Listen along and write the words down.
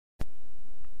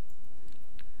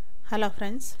Hello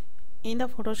friends, இந்த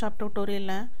Photoshop tutorial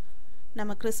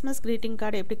நம்ம Christmas greeting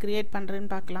card எப்படி create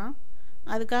பண்றதுன்னு பார்க்கலாம்.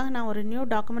 அதுக்காக நான் ஒரு நியூ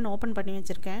டாக்குமெண்ட் ஓபன் பண்ணி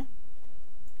வச்சிருக்கேன்.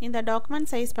 இந்த டாக்குமெண்ட்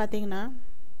சைஸ் பாத்தீங்கன்னா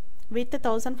width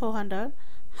 1400,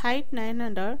 height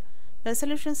 900,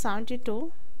 resolution 72,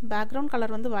 background color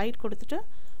வந்து white கொடுத்துட்டு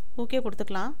ஓகே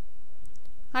கொடுத்துக்கலாம்.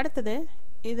 அடுத்து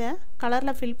இத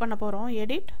கலர்ல fill பண்ண போறோம்.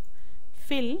 edit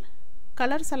fill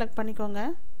color select பண்ணிக்கோங்க.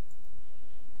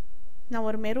 நான்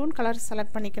ஒரு மெரூன் கலர்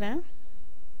செலக்ட் பண்ணிக்கிறேன்.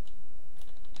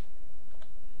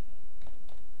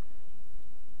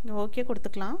 ஓகே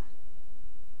கொடுத்துக்கலாம்.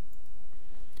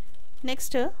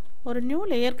 நெக்ஸ்ட் ஒரு நியூ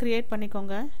லேயர் கிரியேட்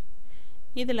பண்ணிக்கோங்க.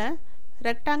 இதில்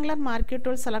ரெக்டாங்குலர் மார்க்கர்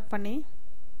டூல் செலக்ட் பண்ணி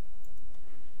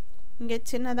இங்கே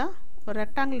சின்னதாக ஒரு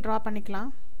ரெக்டாங்கிள் ட்ரா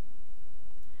பண்ணிக்கலாம்.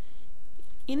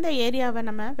 இந்த ஏரியாவை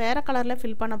நம்ம வேறு கலரில்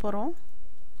ஃபில் பண்ண போகிறோம்.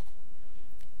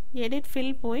 எடிட்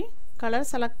ஃபில் போய் கலர்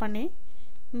செலக்ட் பண்ணி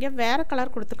இங்கே வேறு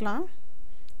கலர் கொடுத்துக்கலாம்.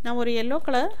 நான் ஒரு yellow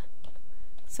கலர்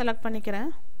செலக்ட் பண்ணிக்கிறேன்.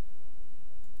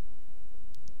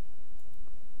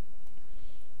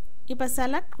 இப்போ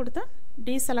செலக்ட் கொடுத்து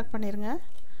டீசெலக்ட் பண்ணிடுங்க.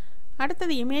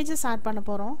 அடுத்தது இமேஜஸ் ஆட் பண்ண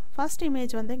போகிறோம். ஃபர்ஸ்ட்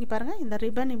இமேஜ் வந்து இங்கே பாருங்கள், இந்த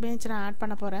ரிப்பன் இமேஜ் நான் ஆட்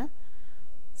பண்ண போகிறேன்.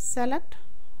 செலக்ட்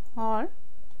ஆல்,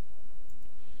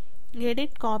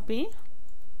 எடிட் காப்பி,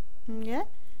 இங்கே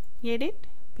எடிட்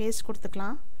பேஸ்ட்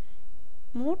கொடுத்துக்கலாம்.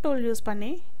 மூவ் டூல் யூஸ்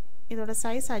பண்ணி இதோட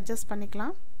சைஸ் அட்ஜஸ்ட்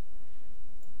பண்ணிக்கலாம்.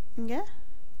 இங்கே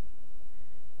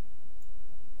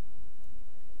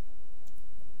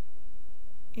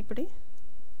இப்படி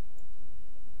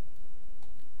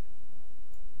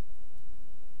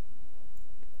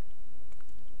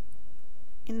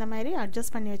இந்த மாதிரி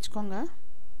அட்ஜஸ்ட் பண்ணி வச்சுக்கோங்க.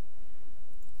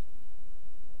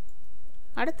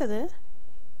 அடுத்தது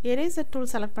எரேசர்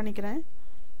டூல் செலக்ட் பண்ணிக்கிறேன்.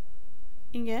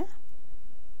 இங்கே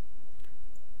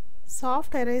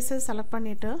சாஃப்ட் எரேசர் செலக்ட்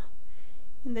பண்ணிவிட்டு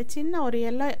இந்த சின்ன ஒரு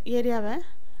எல்லோ ஏரியாவை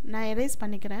நான் எரேஸ்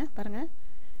பண்ணிக்கிறேன். பாருங்கள்,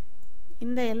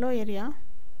 இந்த எல்லோ ஏரியா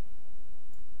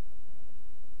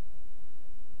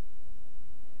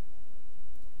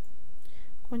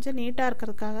கொஞ்சம் நீட்டாக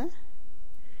இருக்கிறதுக்காக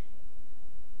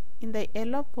இந்த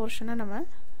எல்லோ போர்ஷனை நம்ம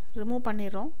ரிமூவ்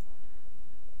பண்ணிடுறோம்.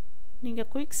 நீங்கள்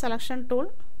குயிக் செலக்ஷன் டூல்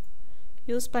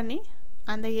யூஸ் பண்ணி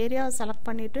அந்த ஏரியாவை செலக்ட்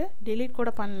பண்ணிவிட்டு delete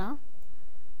கூட பண்ணலாம்.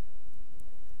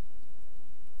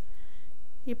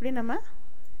 இப்படி நம்ம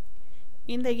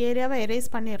இந்த ஏரியாவை எரேஸ்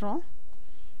பண்ணிடுறோம்.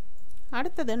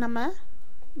 அடுத்தது நம்ம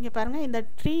இங்கே பாருங்கள், இந்த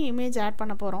ட்ரீ இமேஜ் ஆட்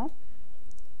பண்ண போகிறோம்.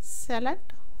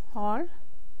 செலக்ட் ஆல்,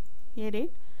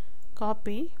 எடிட்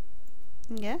காப்பி,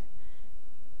 இங்கே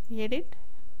எடிட்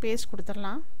பேஸ்ட்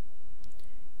கொடுத்துடலாம்.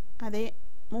 அதே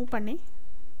மூவ் பண்ணி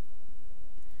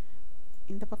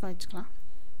இந்த பக்கம் வச்சுக்கலாம்.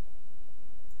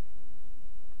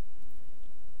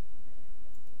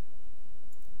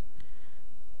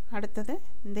 அடுத்தது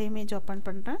இந்த இமேஜ் ஓப்பன்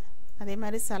பண்ணுறேன். அதே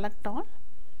மாதிரி select all,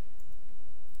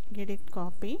 edit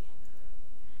copy,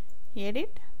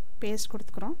 edit paste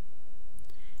கொடுத்துக்கிறோம்.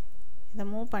 இதை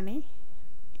மூவ் பண்ணி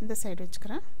இந்த சைடு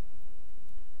வச்சுக்கிறேன்.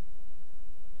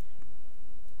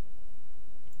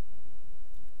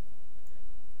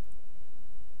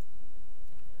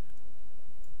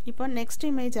 இப்போ நெக்ஸ்ட்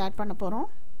இமேஜ் ஆட் பண்ண போகிறோம்.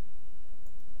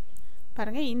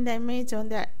 பாருங்கள், இந்த இமேஜ்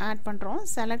வந்து ஆட் பண்ணுறோம்.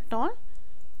 Select all,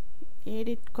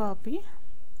 edit copy,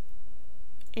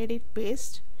 edit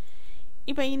paste.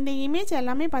 இப்போ இந்த இமேஜ்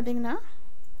எல்லாமே பார்த்தீங்கன்னா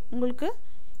உங்களுக்கு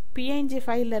PNG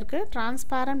ஃபைலில் இருக்குது,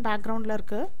 டிரான்ஸ்பேரண்ட் பேக்ரவுண்டில்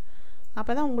இருக்குது.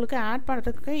 அப்போ தான் உங்களுக்கு ஆட்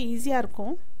பண்ணுறதுக்கு ஈஸியாக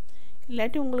இருக்கும்.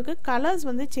 இல்லாட்டி உங்களுக்கு கலர்ஸ்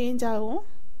வந்து சேஞ்ச் ஆகும்.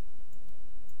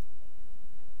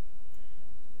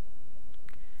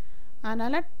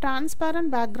 அதனால்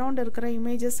டிரான்ஸ்பேரண்ட் பேக்ரவுண்ட் இருக்கிற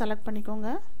இமேஜஸ் செலக்ட் பண்ணிக்கோங்க.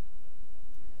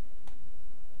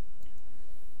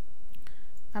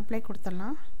 அப்ளை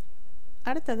கொடுத்துடலாம்.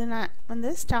 அடுத்தது நான் வந்து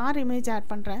ஸ்டார் இமேஜ் ஆட்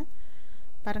பண்ணுறேன்.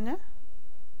 பாருங்கள்,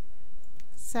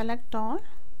 செலக்ட் ஆல்,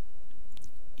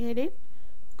 எடிட்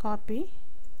காப்பி,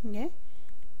 இங்கே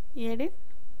எடிட்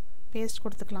பேஸ்ட்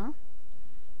கொடுத்துக்கலாம்.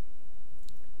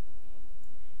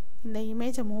 இந்த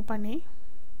இமேஜை மூவ் பண்ணி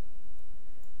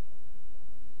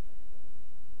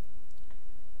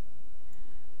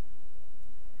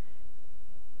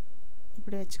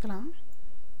இப்படி வச்சுக்கலாம்.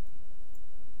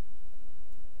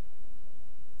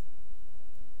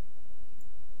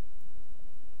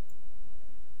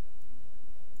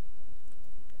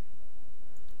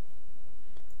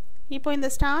 இப்போ இந்த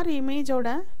ஸ்டார் இமேஜோட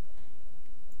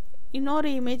இன்னொரு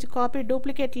இமேஜ் காப்பி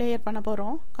டூப்ளிகேட் லேயர் பண்ண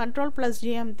போகிறோம்.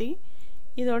 Ctrl+J அமுத்தி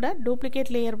இதோட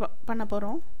டூப்ளிகேட் லேயர் பண்ண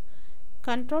போகிறோம்.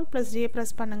 Ctrl+J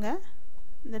ப்ரெஸ் பண்ணுங்கள்.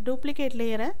 இந்த டூப்ளிகேட்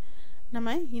லேயரை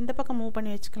நம்ம இந்த பக்கம் மூவ்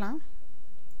பண்ணி வச்சுக்கலாம்.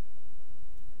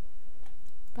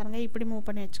 பாருங்கள், இப்படி மூவ்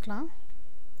பண்ணி வச்சுக்கலாம்.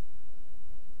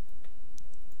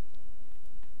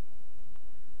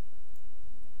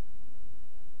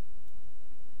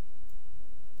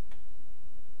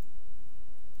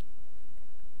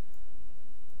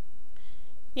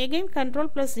 எகெயின்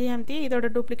Ctrl+G அமுத்தி இதோட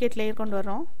டூப்ளிகேட் லேயர் கொண்டு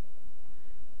வரோம்.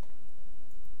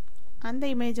 அந்த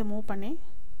இமேஜை மூவ் பண்ணி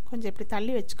கொஞ்சம் இப்படி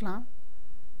தள்ளி வச்சுக்கலாம்.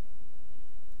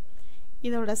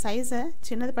 இதோட சைஸை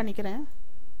சின்னது பண்ணிக்கிறேன்.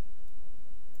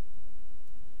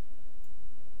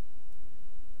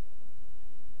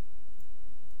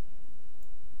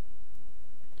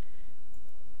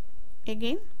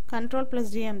 எகெயின்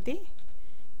Ctrl+G அமுத்தி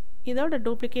இதோட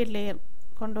டூப்ளிகேட் லேயர்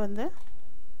கொண்டு வந்து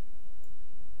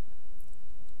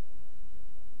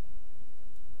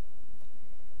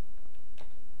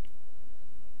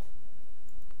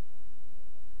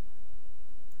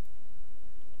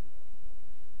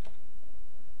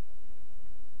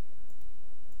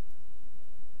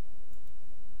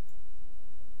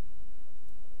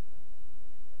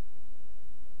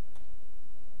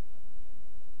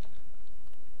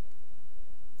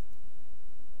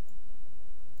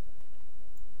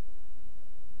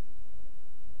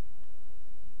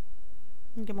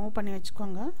இங்கே மூவ் பண்ணி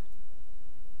வச்சுக்கோங்க.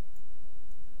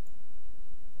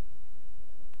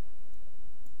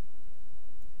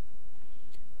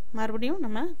 மறுபடியும்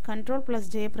நம்ம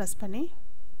Ctrl+J ப்ரெஸ் பண்ணி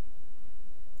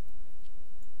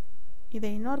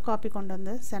இதை இன்னொரு காப்பி கொண்டு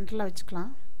வந்து சென்டரில்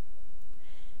வச்சுக்கலாம்.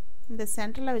 இந்த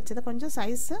சென்டரில் வச்சதை கொஞ்சம்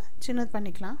சைஸை சின்னது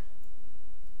பண்ணிக்கலாம்.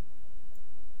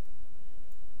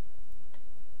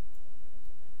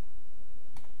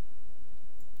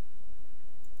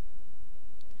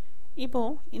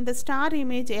 இப்போது இந்த ஸ்டார்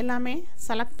இமேஜ் எல்லாமே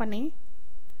செலக்ட் பண்ணி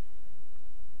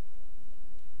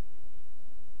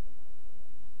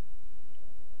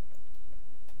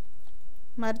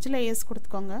மர்ஜ் லேயர்ஸ்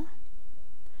கொடுத்துக்கோங்க.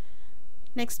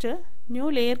 நெக்ஸ்ட்டு நியூ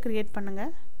லேயர் க்ரியேட்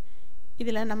பண்ணுங்கள்.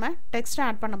 இதில் நம்ம டெக்ஸ்ட்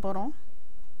ஆட் பண்ண போகிறோம்.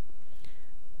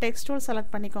 டெக்ஸ்ட் டூல்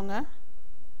செலக்ட் பண்ணிக்கோங்க.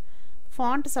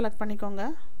 ஃபாண்ட் செலக்ட் பண்ணிக்கோங்க.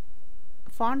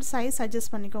 ஃபாண்ட் சைஸ்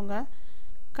அட்ஜஸ்ட் பண்ணிக்கோங்க.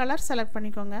 கலர் செலக்ட்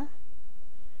பண்ணிக்கோங்க.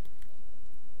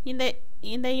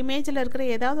 இந்த இமேஜில் இருக்கிற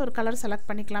ஏதாவது ஒரு கலர் செலக்ட்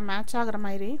பண்ணிக்கலாம், மேட்ச் ஆகிற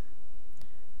மாதிரி.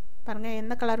 பாருங்கள்,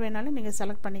 எந்த கலர் வேணாலும் நீங்கள்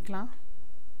செலக்ட் பண்ணிக்கலாம்.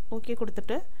 ஓகே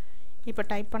கொடுத்துட்டு இப்போ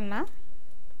டைப் பண்ணலாம்.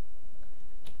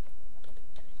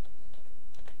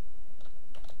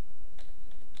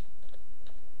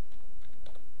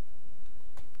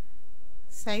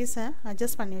 சைஸை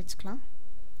அட்ஜஸ்ட் பண்ணி வச்சுக்கலாம்.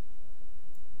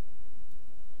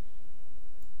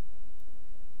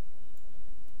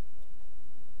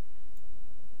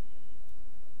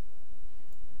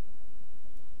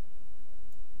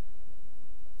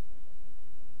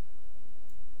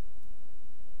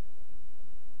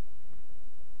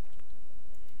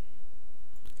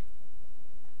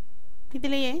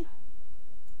 இதிலேயே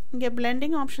இங்கே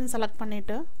பிளெண்டிங் ஆப்ஷன் செலக்ட்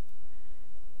பண்ணிவிட்டு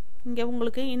இங்கே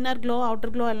உங்களுக்கு இன்னர் க்ளோ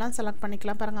அவுட்டர் க்ளோ எல்லாம் செலக்ட்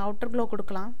பண்ணிக்கலாம். பாருங்கள், அவுட்டர் க்ளோ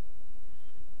கொடுக்கலாம்.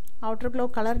 அவுட்டர் க்ளோ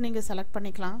கலர் நீங்கள் செலக்ட்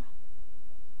பண்ணிக்கலாம்.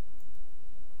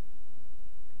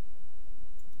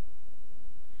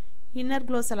 இன்னர்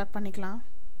க்ளோ செலக்ட் பண்ணிக்கலாம்.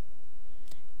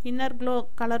 இன்னர் க்ளோ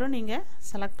கலரும் நீங்கள்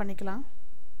செலக்ட் பண்ணிக்கலாம்.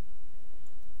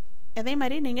 அதே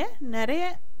மாதிரி நீங்கள் நிறைய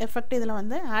எஃபெக்ட் இதில்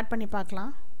வந்து ஆட் பண்ணி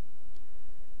பார்க்கலாம்.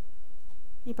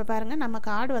 இப்போ பாருங்கள், நம்ம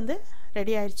கார்டு வந்து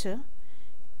ரெடி ஆயிடுச்சு.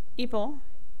 இப்போது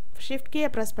ஷிஃப்ட் கீயை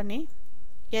ப்ரெஸ் பண்ணி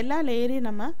எல்லா லேயரையும்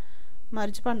நம்ம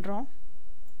மர்ஜ் பண்ணுறோம்.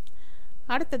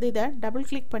 அடுத்தது இதை டபுள்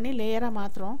கிளிக் பண்ணி லேயராக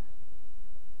மாற்றுறோம்.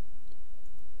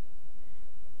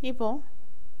 இப்போது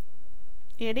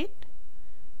எடிட்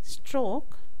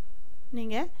ஸ்ட்ரோக்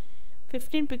நீங்கள்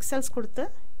 15 பிக்சல்ஸ் கொடுத்து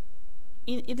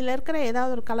இதில் இருக்கிற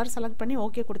ஏதாவது ஒரு கலர் செலக்ட் பண்ணி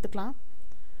ஓகே கொடுத்துக்கலாம்.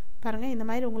 பாருங்கள், இந்த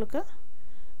மாதிரி உங்களுக்கு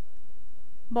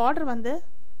பார்டர் வந்து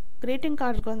க்ரீட்டிங்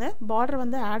கார்டுக்கு வந்து பார்டர்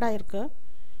வந்து ஆட் ஆகிருக்கு.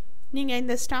 நீங்கள்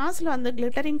இந்த ஸ்டார்ஸில் வந்து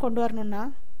கிளிட்டரிங் கொண்டு வரணுன்னா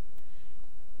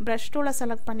ப்ரஷ் டூலை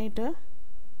செலக்ட் பண்ணிவிட்டு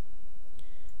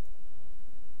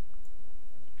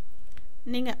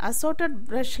நீங்கள் அசோட்டட்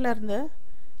ப்ரஷ்லேருந்து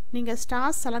நீங்கள்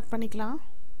ஸ்டார்ஸ் செலக்ட் பண்ணிக்கலாம்.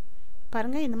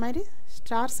 பாருங்கள், இந்த மாதிரி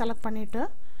ஸ்டார் செலக்ட் பண்ணிவிட்டு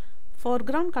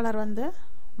ஃபோர்க்ரவுண்ட் கலர் வந்து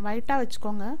ஒயிட்டாக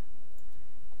வச்சுக்கோங்க.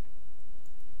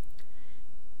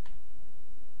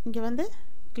 இங்கே வந்து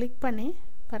கிளிக் பண்ணி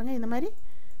பாருங்கள், இந்த மாதிரி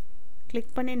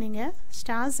கிளிக் பண்ணி நீங்கள்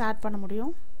ஸ்டார்ஸ் ஆட் பண்ண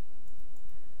முடியும்.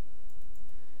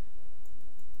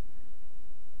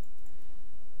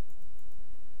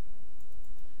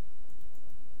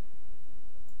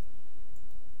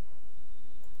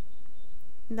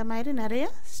 இந்த மாதிரி நிறைய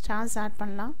ஸ்டார்ஸ் ஆட்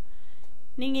பண்ணலாம்.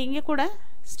 நீங்கள் இங்கே கூட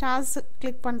ஸ்டார்ஸ்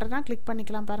கிளிக் பண்ணுறதுனா கிளிக்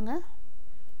பண்ணிக்கலாம். பாருங்கள்,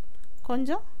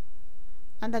 கொஞ்சம்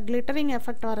அந்த கிளிட்டரிங்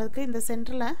எஃபெக்ட் வர்றதுக்கு இந்த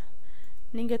சென்டரில்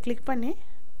நீங்கள் கிளிக் பண்ணி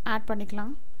ஆட்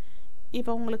பண்ணிக்கலாம்.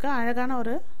 இப்போ உங்களுக்கு அழகான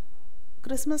ஒரு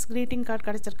கிறிஸ்மஸ் க்ரீட்டிங் கார்டு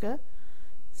கிடச்சிருக்கு.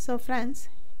 ஸோ ஃப்ரெண்ட்ஸ்,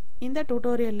 இந்த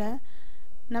டியூட்டோரியலில்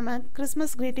நம்ம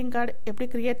கிறிஸ்மஸ் க்ரீட்டிங் கார்டு எப்படி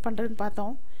க்ரியேட் பண்ணுறதுன்னு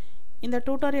பார்த்தோம். இந்த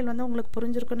டியூட்டோரியல் வந்து உங்களுக்கு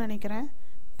புரிஞ்சிருக்குன்னு நினைக்கிறேன்.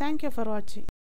 தேங்க்யூ ஃபார் வாட்சிங்.